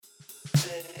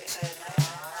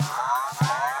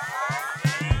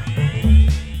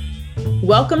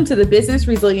Welcome to the Business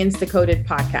Resilience Decoded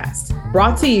podcast,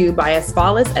 brought to you by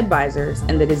Asfalis Advisors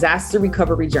and the Disaster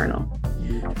Recovery Journal.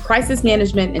 Crisis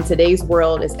management in today's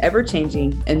world is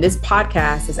ever-changing, and this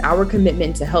podcast is our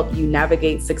commitment to help you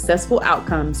navigate successful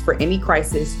outcomes for any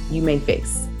crisis you may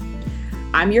face.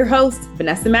 I'm your host,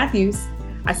 Vanessa Matthews.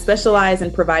 I specialize in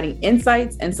providing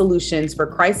insights and solutions for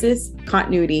crisis,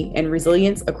 continuity, and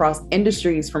resilience across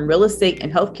industries from real estate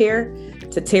and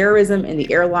healthcare to terrorism in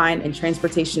the airline and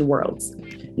transportation worlds.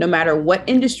 No matter what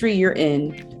industry you're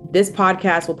in, this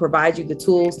podcast will provide you the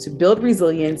tools to build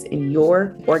resilience in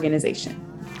your organization.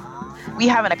 We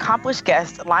have an accomplished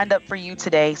guest lined up for you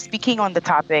today, speaking on the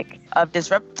topic of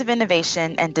disruptive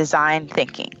innovation and design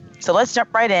thinking. So let's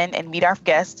jump right in and meet our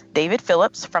guest, David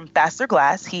Phillips from Faster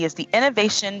Glass. He is the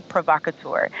Innovation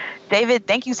Provocateur. David,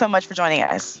 thank you so much for joining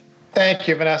us. Thank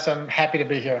you, Vanessa. I'm happy to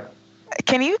be here.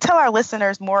 Can you tell our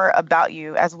listeners more about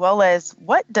you, as well as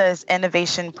what does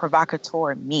Innovation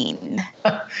Provocateur mean?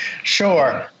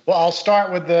 Sure. Well, I'll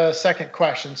start with the second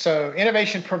question. So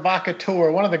Innovation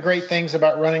Provocateur, one of the great things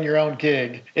about running your own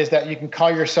gig is that you can call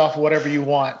yourself whatever you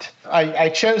want. I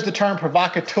chose the term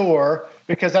provocateur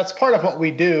because that's part of what we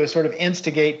do, is sort of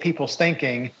instigate people's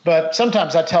thinking. But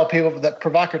sometimes I tell people that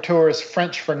provocateur is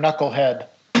French for knucklehead.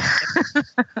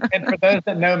 And for those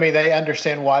that know me, they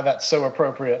understand why that's so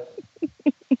appropriate.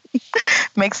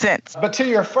 Makes sense. But to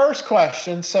your first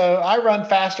question, so I run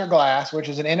Faster Glass, which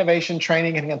is an innovation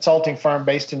training and consulting firm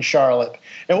based in Charlotte.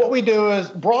 And what we do is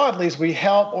broadly is we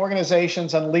help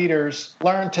organizations and leaders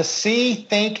learn to see,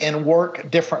 think, and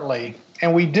work differently.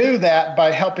 And we do that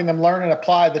by helping them learn and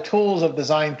apply the tools of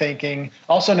design thinking,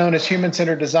 also known as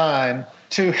human-centered design,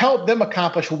 to help them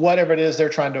accomplish whatever it is they're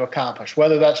trying to accomplish,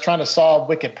 whether that's trying to solve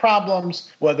wicked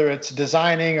problems, whether it's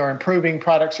designing or improving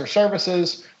products or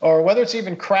services, or whether it's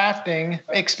even crafting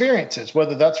experiences,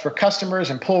 whether that's for customers,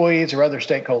 employees, or other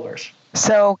stakeholders.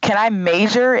 So can I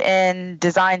major in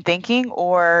design thinking,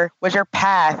 or was your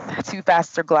path to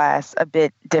Faster Glass a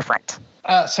bit different?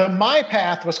 So my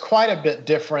path was quite a bit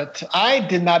different. I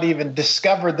did not even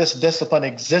discover this discipline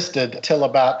existed till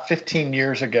about 15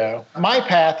 years ago. My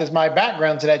path is my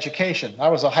background's in education. I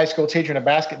was a high school teacher and a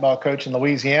basketball coach in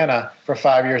Louisiana for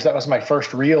 5 years. That was my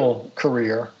first real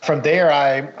career. From there,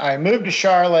 I moved to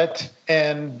Charlotte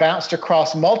and bounced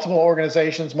across multiple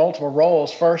organizations, multiple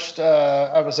roles. First,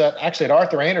 I was at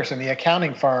Arthur Andersen, the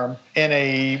accounting firm, in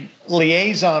a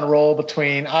liaison role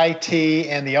between IT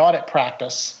and the audit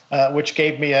practice, which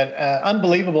gave me an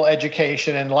unbelievable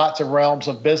education in lots of realms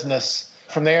of business.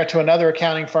 From there to another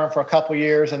accounting firm for a couple of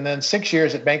years, and then 6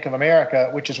 years at Bank of America,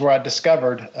 which is where I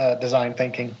discovered design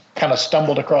thinking, kind of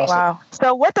stumbled across it. Wow.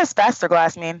 So what does Faster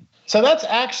Glass mean? So that's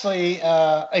actually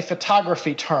a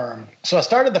photography term. So I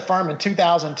started the firm in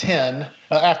 2010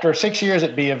 after 6 years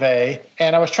at B of A,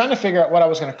 and I was trying to figure out what I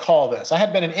was going to call this. I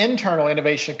had been an internal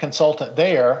innovation consultant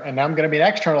there, and now I'm going to be an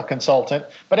external consultant,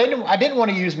 but I didn't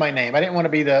want to use my name. I didn't want to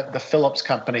be the Phillips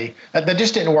company. That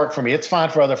just didn't work for me. It's fine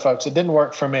for other folks. It didn't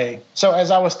work for me. So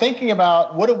as I was thinking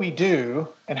about what do we do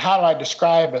and how do I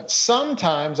describe it,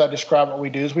 sometimes I describe what we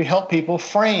do is we help people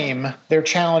frame their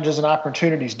challenges and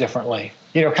opportunities differently,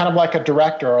 kind of like a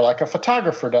director or like a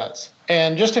photographer does.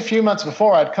 And just a few months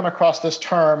before, I'd come across this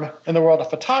term in the world of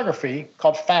photography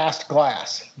called fast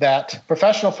glass, that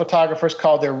professional photographers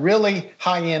call their really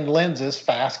high-end lenses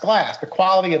fast glass. The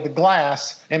quality of the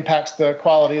glass impacts the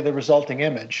quality of the resulting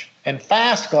image. And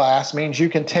fast glass means you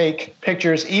can take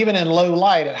pictures even in low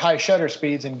light at high shutter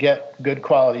speeds and get good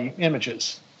quality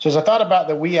images. So as I thought about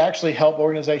that, we actually help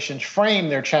organizations frame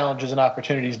their challenges and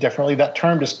opportunities differently. That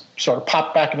term just sort of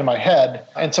popped back into my head.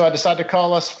 And so I decided to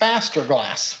call us Faster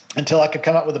Glass until I could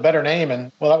come up with a better name.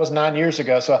 And well, that was 9 years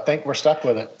ago. So I think we're stuck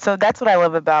with it. So that's what I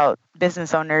love about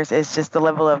business owners, is just the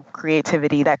level of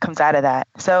creativity that comes out of that.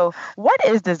 So what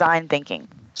is design thinking?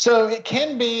 So it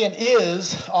can be and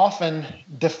is often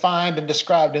defined and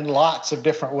described in lots of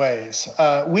different ways.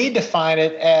 We define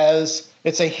it as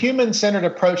it's a human-centered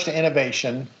approach to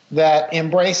innovation that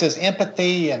embraces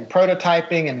empathy and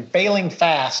prototyping and failing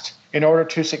fast in order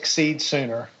to succeed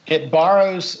sooner. It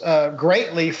borrows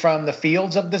greatly from the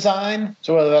fields of design,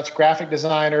 so whether that's graphic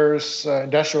designers,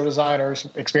 industrial designers,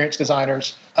 experienced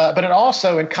designers, but it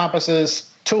also encompasses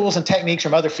tools and techniques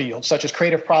from other fields, such as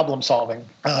creative problem solving.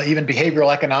 Even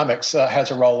behavioral economics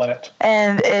has a role in it.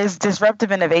 And is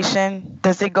disruptive innovation,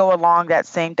 does it go along that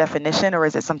same definition, or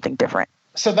is it something different?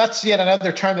 So that's yet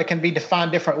another term that can be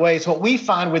defined different ways. What we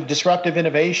find with disruptive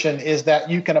innovation is that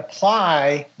you can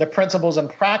apply the principles and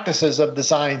practices of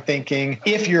design thinking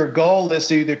if your goal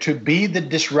is either to be the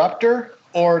disruptor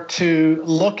or to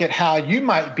look at how you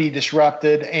might be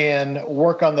disrupted and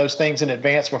work on those things in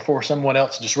advance before someone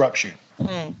else disrupts you?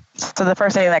 So the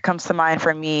first thing that comes to mind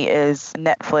for me is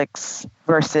Netflix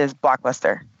versus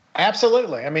Blockbuster.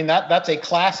 Absolutely. I mean, that's a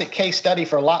classic case study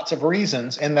for lots of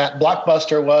reasons, in that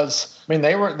Blockbuster was, I mean,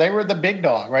 they were the big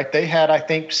dog, right? They had, I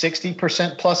think,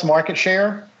 60% plus market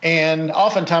share. And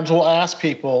oftentimes we'll ask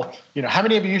people, how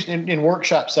many of you in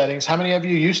workshop settings, how many of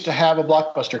you used to have a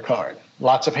Blockbuster card?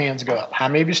 Lots of hands go up. How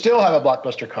many of you still have a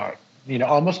Blockbuster card?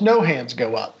 Almost no hands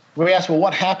go up. We ask, well,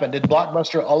 what happened? Did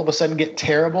Blockbuster all of a sudden get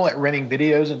terrible at renting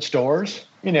videos in stores?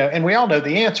 And we all know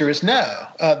the answer is no.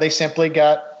 They simply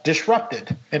got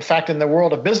disrupted. In fact, in the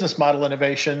world of business model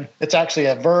innovation, it's actually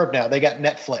a verb now. They got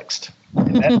Netflixed.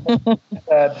 And Netflix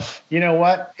said, you know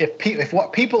what? If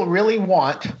what people really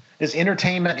want is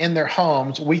entertainment in their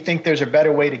homes, we think there's a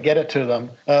better way to get it to them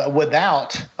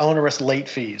without onerous late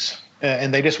fees.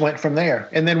 And they just went from there.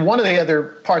 And then one of the other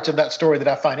parts of that story that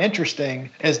I find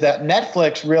interesting is that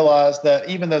Netflix realized that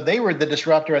even though they were the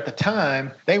disruptor at the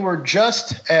time, they were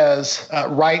just as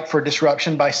ripe for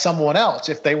disruption by someone else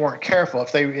if they weren't careful,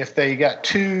 if they got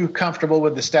too comfortable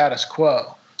with the status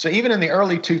quo. So even in the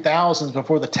early 2000s,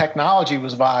 before the technology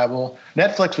was viable,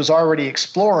 Netflix was already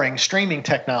exploring streaming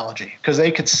technology because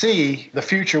they could see the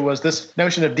future was this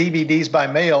notion of DVDs by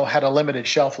mail had a limited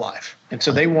shelf life. And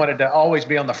so they wanted to always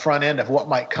be on the front end of what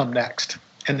might come next.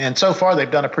 And so far, they've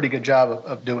done a pretty good job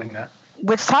of doing that.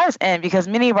 Which ties in because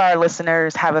many of our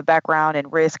listeners have a background in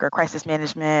risk or crisis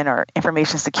management or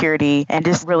information security, and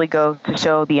just really go to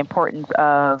show the importance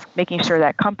of making sure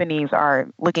that companies are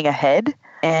looking ahead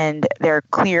and they're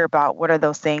clear about what are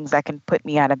those things that can put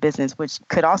me out of business, which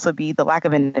could also be the lack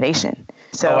of innovation.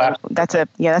 So that's a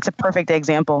perfect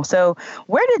example. So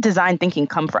where did design thinking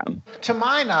come from? To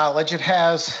my knowledge, it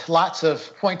has lots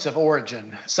of points of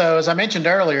origin. So as I mentioned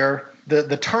earlier,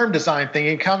 the term design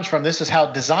thinking comes from, this is how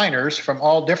designers from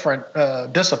all different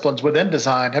disciplines within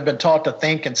design have been taught to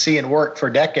think and see and work for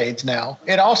decades now.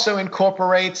 It also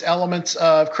incorporates elements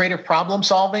of creative problem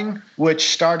solving,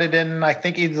 which started in, I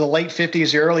think, either the late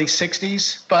 50s or early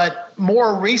 60s. But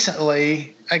more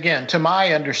recently, again, to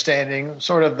my understanding,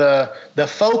 sort of the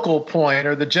focal point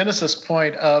or the genesis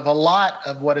point of a lot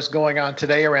of what is going on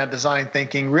today around design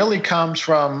thinking really comes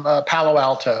from Palo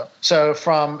Alto. So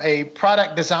from a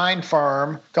product design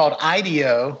firm called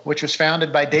IDEO, which was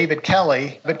founded by David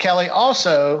Kelly, but Kelly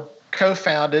also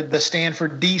co-founded the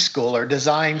Stanford D School or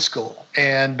Design School.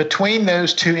 And between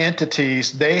those two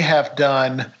entities, they have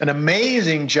done an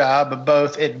amazing job of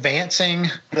both advancing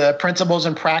the principles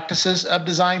and practices of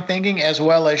design thinking, as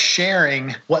well as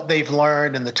sharing what they've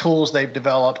learned and the tools they've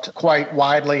developed quite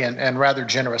widely and rather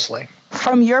generously.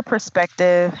 From your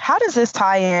perspective, how does this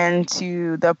tie in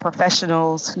to the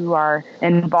professionals who are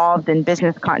involved in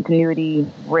business continuity,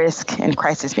 risk, and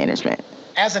crisis management?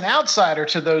 As an outsider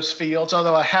to those fields,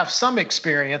 although I have some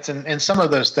experience in some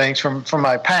of those things from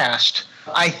my past,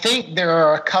 I think there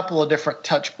are a couple of different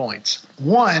touch points.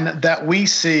 One that we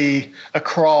see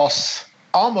across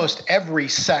almost every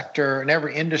sector and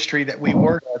every industry that we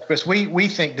work with, because we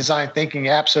think design thinking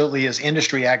absolutely is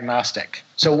industry agnostic.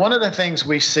 So one of the things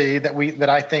we see that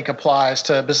I think applies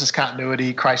to business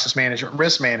continuity, crisis management,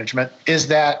 risk management is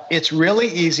that it's really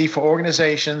easy for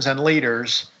organizations and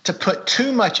leaders to put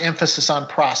too much emphasis on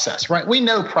process, right? We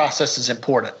know process is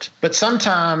important, but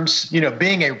sometimes,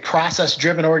 being a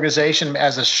process-driven organization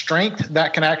as a strength,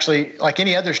 that can actually, like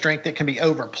any other strength, it can be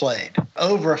overplayed.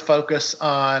 Over-focus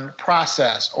on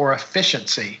process or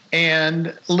efficiency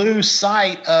and lose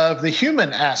sight of the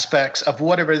human aspects of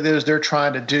whatever it is they're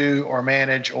trying to do or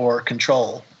manage or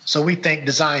control. So we think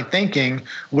design thinking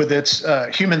with its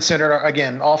human-centered,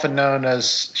 again, often known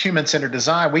as human-centered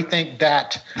design, we think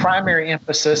that primary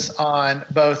emphasis on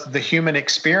both the human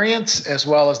experience as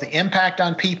well as the impact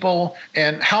on people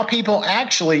and how people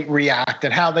actually react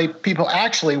and how people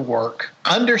actually work.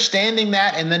 Understanding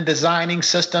that and then designing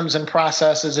systems and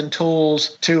processes and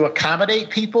tools to accommodate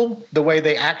people the way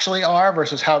they actually are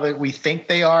versus how we think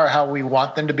they are or how we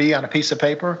want them to be on a piece of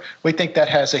paper, we think that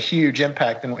has a huge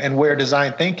impact and where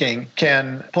design thinking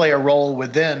can play a role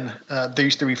within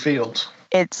these three fields.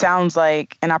 It sounds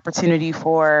like an opportunity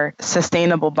for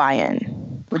sustainable buy-in.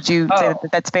 Would you say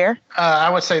that that's fair? I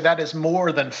would say that is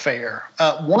more than fair.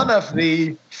 One of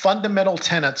the fundamental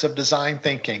tenets of design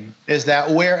thinking is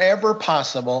that wherever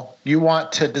possible, you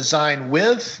want to design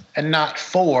with and not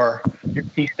for your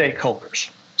key stakeholders.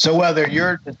 So whether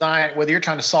you're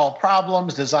trying to solve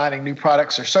problems, designing new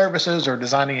products or services, or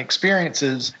designing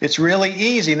experiences, it's really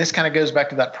easy. And this kind of goes back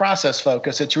to that process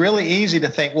focus. It's really easy to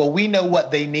think, well, we know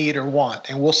what they need or want,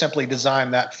 and we'll simply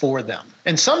design that for them.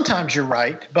 And sometimes you're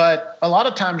right, but a lot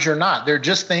of times you're not. They're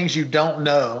just things you don't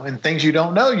know, and things you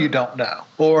don't know,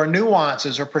 or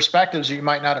nuances or perspectives you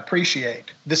might not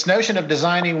appreciate. This notion of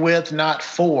designing with, not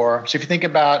for. So if you think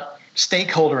about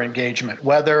stakeholder engagement,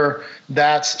 whether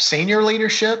that's senior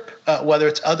leadership, whether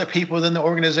it's other people within the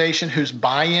organization whose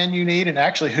buy-in you need, and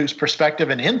actually whose perspective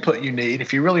and input you need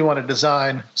if you really want to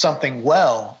design something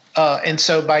well. And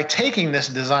so by taking this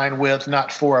design with, not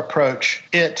for approach,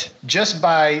 it just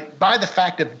by the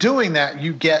fact of doing that,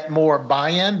 you get more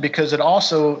buy-in, because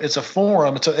it's a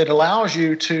forum. It allows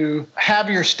you to have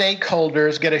your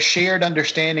stakeholders get a shared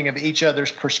understanding of each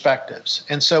other's perspectives.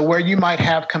 And so where you might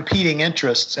have competing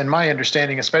interests, and my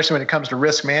understanding, especially when it comes to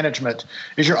risk management,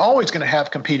 is you're always going to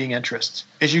have competing interests.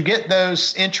 As you get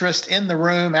those interests in the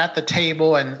room, at the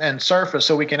table, and surface,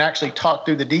 so we can actually talk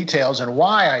through the details and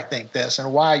why I think this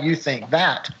and why you think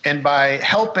that. And by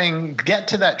helping get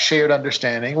to that shared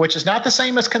understanding, which is not the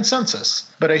same as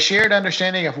consensus, but a shared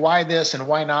understanding of why this and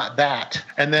why not that,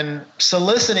 and then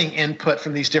soliciting input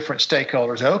from these different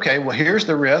stakeholders. Okay, well, here's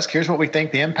the risk. Here's what we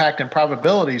think the impact and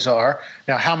probabilities are.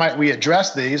 Now, how might we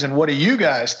address these? And what do you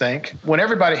guys think? When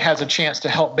everybody has a chance to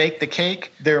help bake the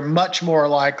cake, they're much more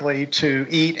likely to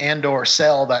eat and or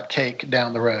sell that cake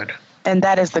down the road. And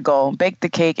that is the goal. Bake the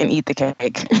cake and eat the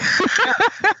cake.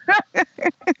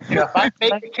 If I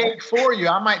bake the cake for you,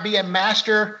 I might be a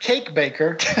master cake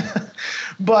baker.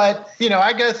 But,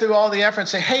 I go through all the effort and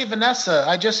say, hey, Vanessa,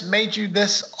 I just made you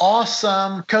this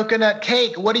awesome coconut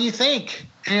cake. What do you think?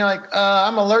 And you're like,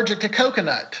 I'm allergic to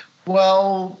coconut.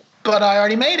 Well, but I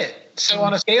already made it. So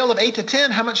on a scale of 8 to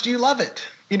 10, how much do you love it?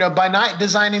 By not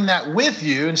designing that with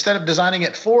you, instead of designing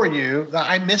it for you,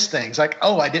 I miss things like,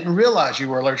 oh, I didn't realize you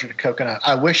were allergic to coconut.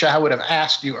 I wish I would have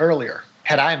asked you earlier.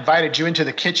 Had I invited you into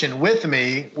the kitchen with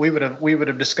me, we would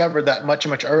have discovered that much,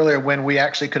 much earlier, when we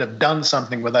actually could have done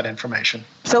something with that information.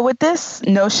 So with this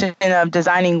notion of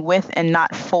designing with and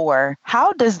not for,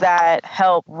 how does that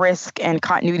help risk and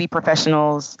continuity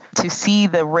professionals to see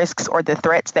the risks or the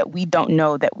threats that we don't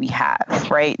know that we have,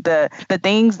 right? The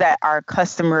things that our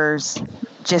customers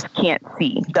just can't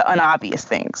see, the unobvious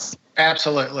things.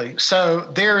 Absolutely. So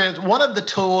there is one of the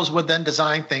tools within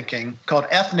design thinking called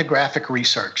ethnographic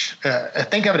research.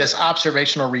 Think of it as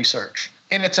observational research.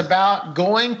 And it's about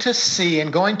going to see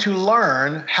and going to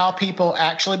learn how people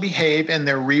actually behave in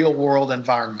their real world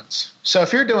environments. So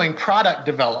if you're doing product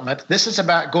development, this is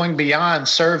about going beyond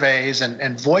surveys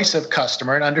and voice of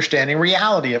customer and understanding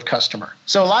reality of customer.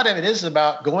 So a lot of it is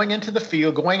about going into the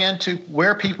field, going into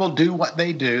where people do what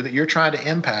they do that you're trying to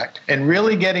impact, and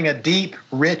really getting a deep,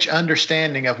 rich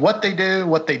understanding of what they do,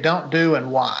 what they don't do,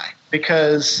 and why.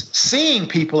 Because seeing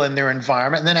people in their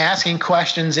environment and then asking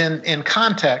questions in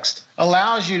context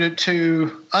allows you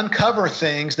to uncover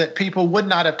things that people would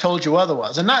not have told you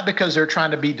otherwise. And not because they're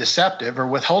trying to be deceptive or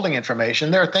withholding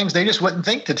information. There are things they just wouldn't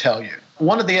think to tell you.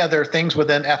 One of the other things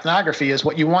within ethnography is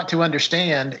what you want to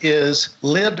understand is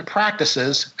lived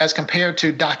practices as compared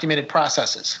to documented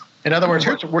processes. In other words,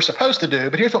 here's what we're supposed to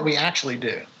do, but here's what we actually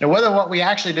do. Now, whether what we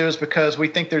actually do is because we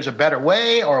think there's a better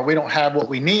way, or we don't have what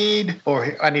we need,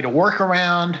 or I need a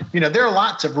workaround, there are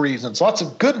lots of reasons, lots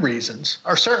of good reasons,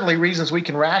 or certainly reasons we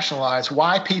can rationalize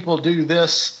why people do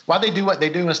this, why they do what they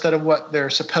do instead of what they're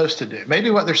supposed to do.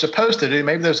 Maybe what they're supposed to do,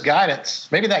 maybe that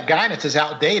guidance is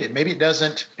outdated. Maybe it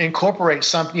doesn't incorporate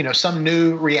some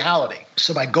new reality.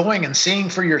 So by going and seeing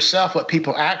for yourself what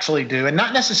people actually do, and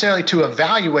not necessarily to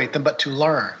evaluate them, but to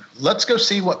learn. Let's go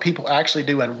see what people actually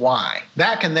do and why.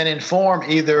 That can then inform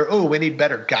either, we need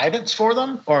better guidance for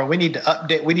them, or we need to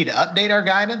update our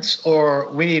guidance, or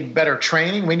we need better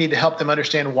training. We need to help them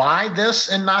understand why this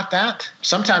and not that.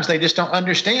 Sometimes they just don't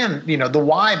understand, the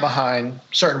why behind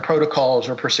certain protocols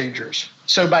or procedures.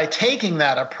 So by taking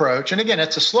that approach, and again,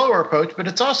 it's a slower approach, but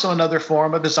it's also another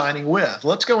form of designing with.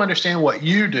 Let's go understand what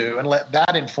you do and let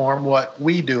that inform what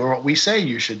we do or what we say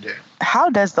you should do. How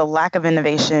does the lack of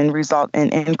innovation result in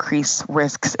increased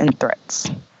risks and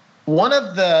threats? One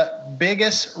of the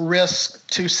biggest risks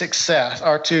to success,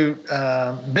 or to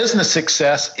business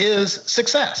success, is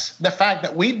success. The fact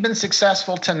that we've been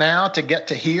successful to now to get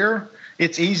to here,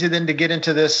 it's easy then to get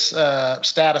into this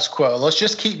status quo. Let's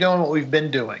just keep doing what we've been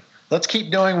doing. Let's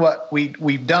keep doing what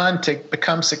we've done to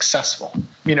become successful.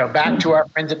 Back to our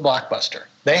friends at Blockbuster.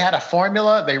 They had a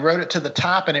formula, they wrote it to the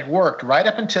top, and it worked right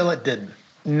up until it didn't.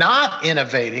 Not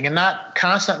innovating and not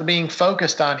constantly being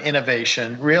focused on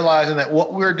innovation, realizing that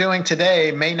what we're doing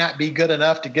today may not be good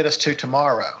enough to get us to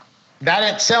tomorrow.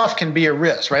 that itself can be a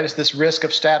risk, right? It's this risk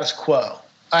of status quo.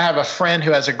 I have a friend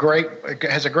who has a great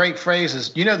phrase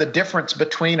is, the difference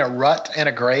between a rut and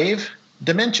a grave?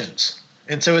 Dimensions.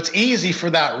 And so it's easy for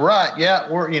that rut,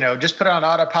 we're, just put it on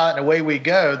autopilot and away we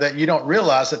go, that you don't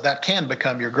realize that can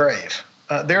become your grave.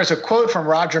 There's a quote from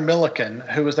Roger Milliken,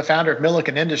 who was the founder of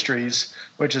Milliken Industries,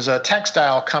 which is a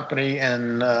textile company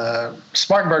in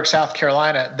Spartanburg, South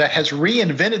Carolina, that has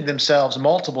reinvented themselves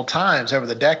multiple times over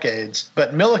the decades.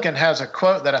 But Milliken has a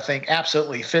quote that I think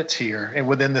absolutely fits here and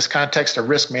within this context of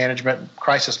risk management,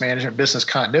 crisis management, business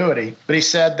continuity. But he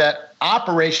said that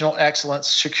operational excellence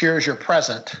secures your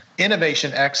present,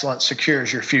 innovation excellence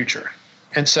secures your future.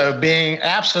 And so being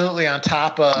absolutely on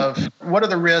top of what are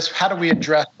the risks, how do we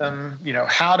address them,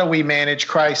 how do we manage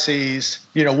crises,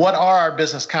 what are our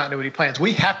business continuity plans?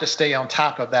 We have to stay on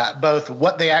top of that, both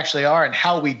what they actually are and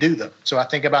how we do them. So I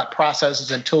think about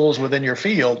processes and tools within your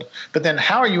field, but then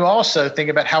how are you also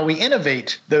thinking about how we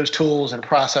innovate those tools and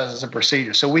processes and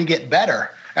procedures so we get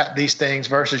better at these things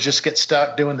versus just get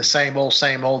stuck doing the same old,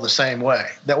 the same way.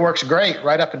 That works great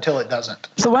right up until it doesn't.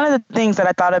 So one of the things that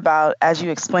I thought about as you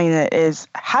explain it is,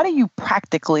 how do you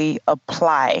practically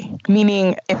apply?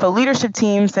 Meaning, if a leadership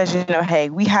team says, hey,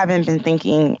 we haven't been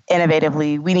thinking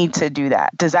innovatively, we need to do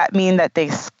that. Does that mean that they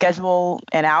schedule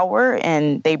an hour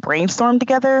and they brainstorm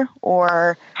together?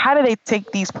 Or how do they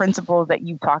take these principles that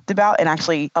you talked about and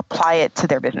actually apply it to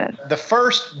their business? The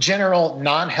first general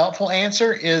non-helpful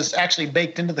answer is actually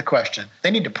baked into the question. They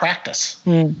need to practice.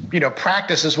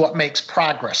 Practice is what makes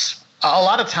progress. A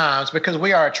lot of times, because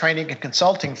we are a training and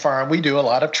consulting firm, we do a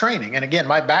lot of training. And again,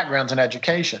 my background's in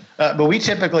education. But we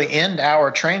typically end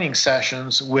our training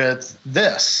sessions with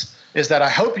this, is that I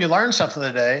hope you learned something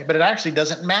today, but it actually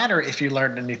doesn't matter if you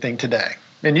learned anything today.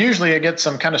 And usually I get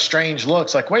some kind of strange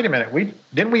looks like, wait a minute,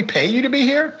 didn't we pay you to be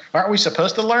here? Aren't we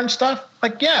supposed to learn stuff?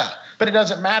 Like, yeah. But it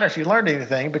doesn't matter if you learned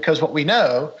anything, because what we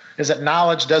know is that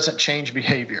knowledge doesn't change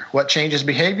behavior. What changes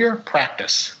behavior?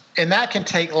 Practice. And that can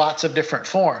take lots of different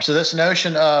forms. So this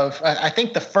notion of, I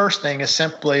think the first thing is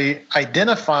simply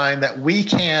identifying that we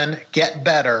can get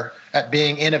better at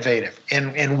being innovative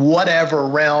in whatever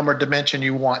realm or dimension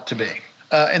you want to be.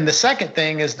 And the second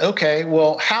thing is, okay,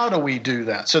 well, how do we do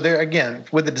that? So there, again,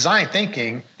 with the design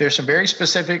thinking, there's some very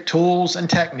specific tools and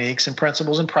techniques and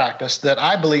principles and practice that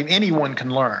I believe anyone can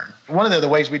learn. One of the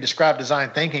ways we describe design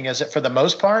thinking is that for the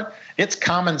most part, it's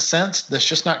common sense that's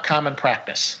just not common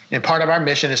practice. And part of our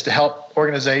mission is to help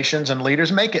organizations and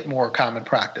leaders make it more common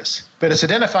practice. But it's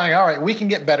identifying, all right, we can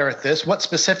get better at this. What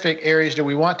specific areas do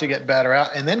we want to get better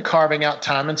at? And then carving out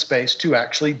time and space to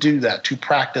actually do that, to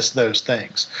practice those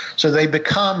things. So they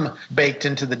become baked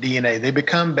into the DNA. They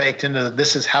become baked into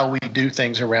this is how we do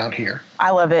things around here. I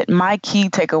love it. My key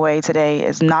takeaway today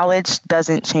is knowledge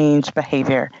doesn't change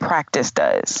behavior. Practice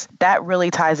does. That really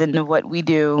ties into what we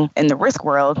do in the risk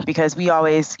world, because we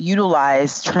always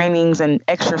utilize trainings and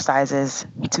exercises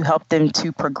to help them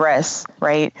to progress,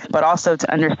 right? But also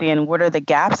to understand what are the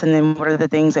gaps and then what are the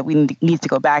things that we need to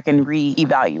go back and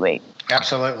reevaluate.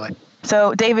 Absolutely.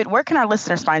 So, David, where can our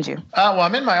listeners find you? Well,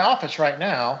 I'm in my office right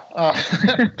now. But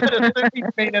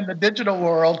in the digital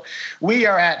world, we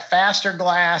are at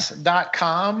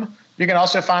fasterglass.com. You can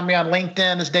also find me on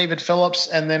LinkedIn as David Phillips,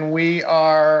 and then we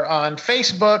are on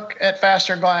Facebook at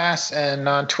Faster Glass and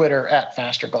on Twitter at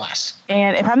Faster Glass.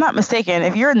 And if I'm not mistaken,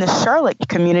 if you're in the Charlotte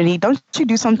community, don't you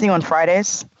do something on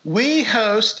Fridays? We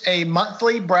host a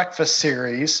monthly breakfast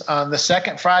series on the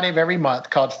second Friday of every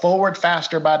month called Forward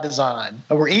Faster by Design,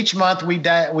 where each month we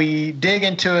dig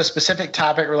into a specific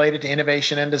topic related to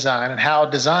innovation and design and how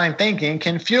design thinking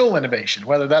can fuel innovation,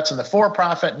 whether that's in the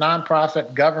for-profit,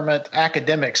 nonprofit, government,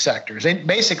 academic sectors. And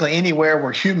basically anywhere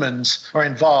where humans are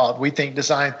involved, we think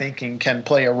design thinking can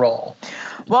play a role.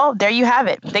 Well, there you have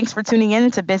it. Thanks for tuning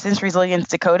in to Business Resilience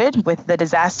Decoded with the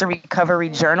Disaster Recovery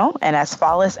Journal and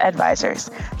Asfalis Advisors.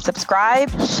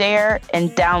 Subscribe, share, and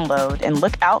download, and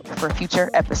look out for future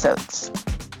episodes.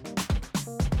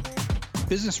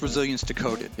 Business Resilience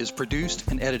Decoded is produced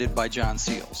and edited by John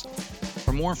Seals.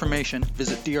 For more information,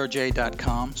 visit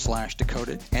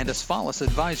drj.com/decoded and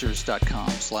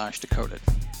asfalisadvisors.com/decoded.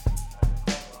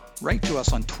 Write to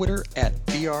us on Twitter at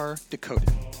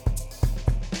 @BRDecoded.